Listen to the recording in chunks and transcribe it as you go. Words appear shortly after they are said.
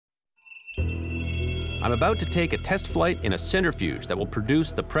I'm about to take a test flight in a centrifuge that will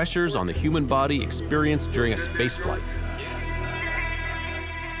produce the pressures on the human body experienced during a space flight.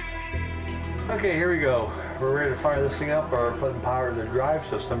 Okay, here we go. We're ready to fire this thing up or put in power to the drive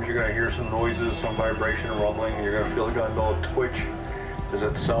systems. You're going to hear some noises, some vibration and rumbling, and you're going to feel the gun go twitch as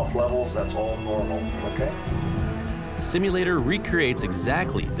it self-levels. That's all normal, okay? The simulator recreates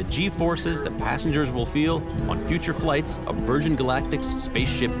exactly the G-forces that passengers will feel on future flights of Virgin Galactic's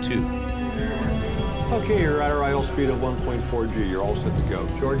Spaceship 2. Okay, you're at a idle speed of 1.4 G. You're all set to go.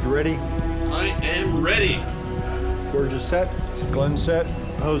 George, you ready? I am ready. George is set. Glenn set.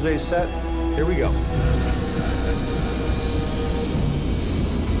 Jose set. Here we go.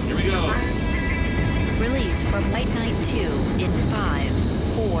 Here we go. Release for Flight Night 2 in 5,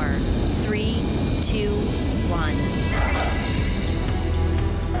 4, 3, 2, 1.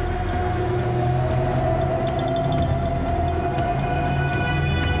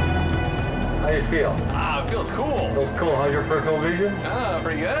 How do you feel? It feels cool. Feels cool. How's your peripheral vision?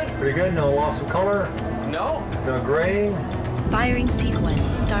 Pretty good. Pretty good. No loss of color? No. No graying? Firing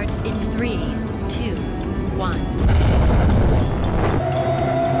sequence starts in 3, 2, 1.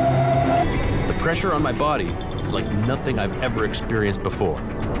 The pressure on my body is like nothing I've ever experienced before. Still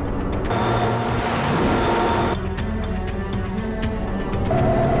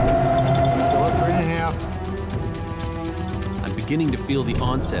at 3.5. I'm beginning to feel the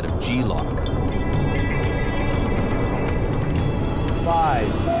onset of G-lock.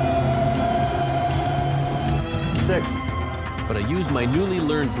 5, 6. But I use my newly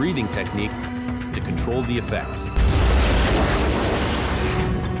learned breathing technique to control the effects.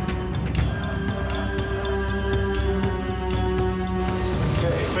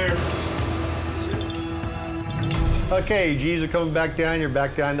 Okay, clear. Okay, G's are coming back down. You're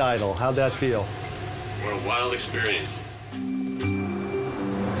back down to idle. How'd that feel? What a wild experience.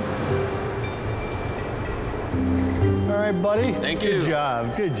 All right, buddy. Thank you. Good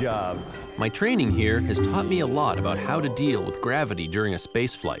job. Good job. My training here has taught me a lot about how to deal with gravity during a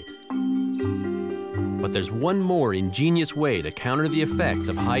space flight. But there's one more ingenious way to counter the effects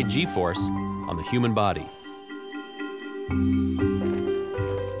of high G-force on the human body.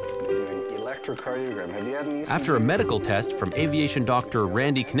 Electrocardiogram. Have you had an ECG? After a medical test from aviation doctor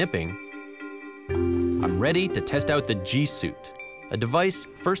Randy Knipping, I'm ready to test out the G-suit, a device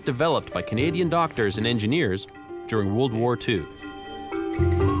first developed by Canadian doctors and engineers during World War II.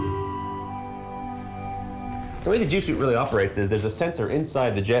 The way the G-suit really operates is there's a sensor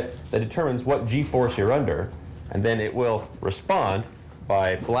inside the jet that determines what G-force you're under, and then it will respond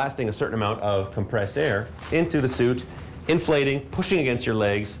by blasting a certain amount of compressed air into the suit, inflating, pushing against your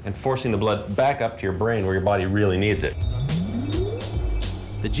legs, and forcing the blood back up to your brain where your body really needs it.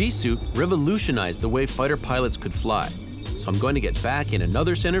 The G-suit revolutionized the way fighter pilots could fly, so I'm going to get back in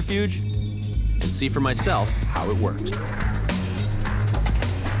another centrifuge and see for myself how it works.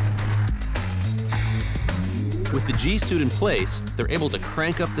 With the G-suit in place, they're able to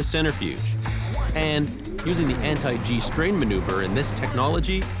crank up the centrifuge. And using the anti-G strain maneuver in this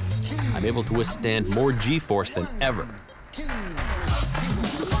technology, I'm able to withstand more G-force than ever.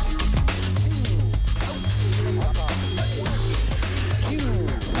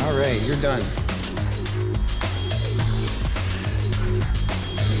 All right, you're done.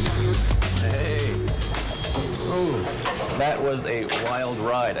 Hey. Ooh, that was a wild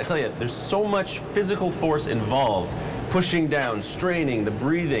ride. I tell you, there's so much physical force involved. Pushing down, straining, the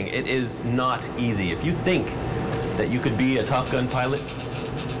breathing, it is not easy. If you think that you could be a Top Gun pilot,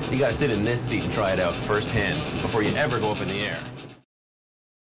 you gotta sit in this seat and try it out firsthand before you ever go up in the air.